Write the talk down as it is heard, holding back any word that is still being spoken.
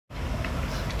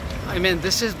I mean,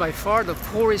 this is by far the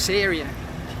poorest area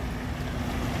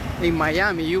in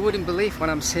Miami. You wouldn't believe what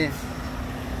I'm saying.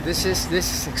 This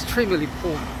is extremely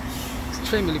poor.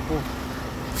 Extremely poor.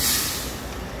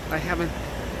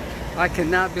 I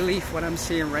cannot believe what I'm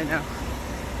seeing right now.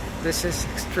 This is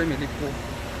extremely poor.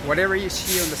 Whatever you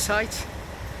see on the sites,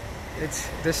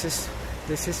 this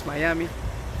is Miami.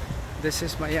 This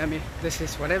is Miami. This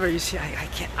is whatever you see.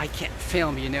 I can't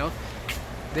film, you know.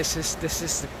 This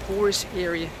is the poorest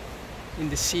area in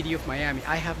the city of Miami.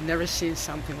 I have never seen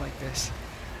something like this.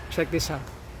 Check this out.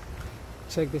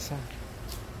 Check this out.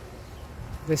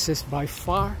 This is by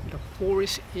far the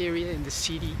poorest area in the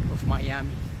city of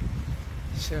Miami.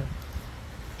 So,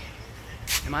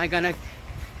 am I gonna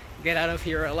get out of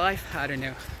here alive? I don't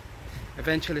know.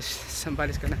 Eventually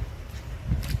somebody's gonna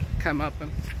come up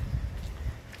and...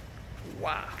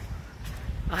 Wow,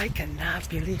 I cannot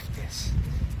believe this.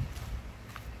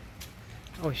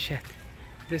 Oh shit,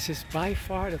 this is by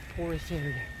far the poorest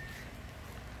area.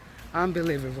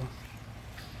 Unbelievable.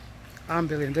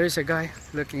 Unbelievable. There's a guy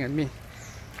looking at me.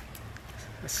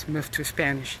 Let's move to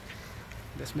Spanish.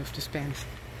 Let's move to Spanish.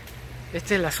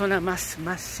 Esta es la zona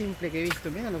más simple que he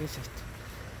visto. Mira lo que es esto.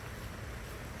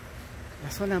 La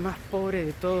zona más pobre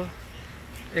de todo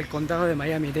el condado de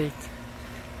Miami-Dade.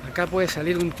 Acá puede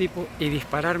salir un tipo y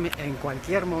dispararme en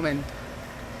cualquier momento.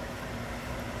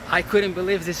 I couldn't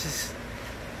believe this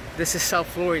is South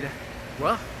Florida.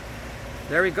 Well,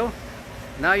 there we go.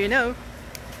 Now you know.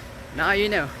 Now you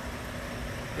know.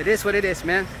 It is what it is,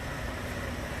 man.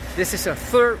 This is a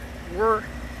third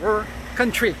world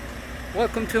country.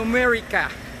 Welcome to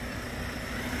America.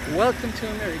 Welcome to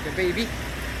America, baby.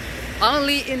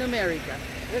 Only in America.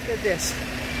 Look at this.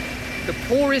 The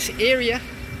poorest area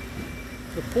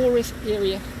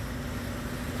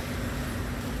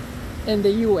in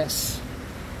the US.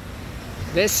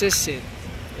 This is it.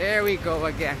 There we go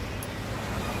again.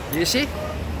 You see?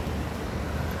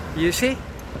 You see?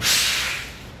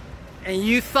 And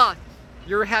you thought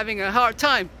you were having a hard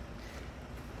time.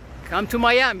 Come to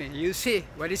Miami. You see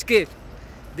what is good.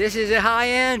 This is a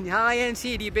high-end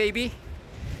city, baby.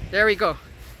 There we go.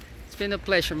 It's been a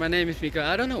pleasure. My name is Mika.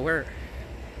 I don't know where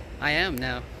I am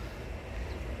now.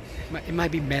 It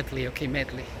might be Medley. Okay,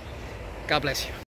 Medley. God bless you.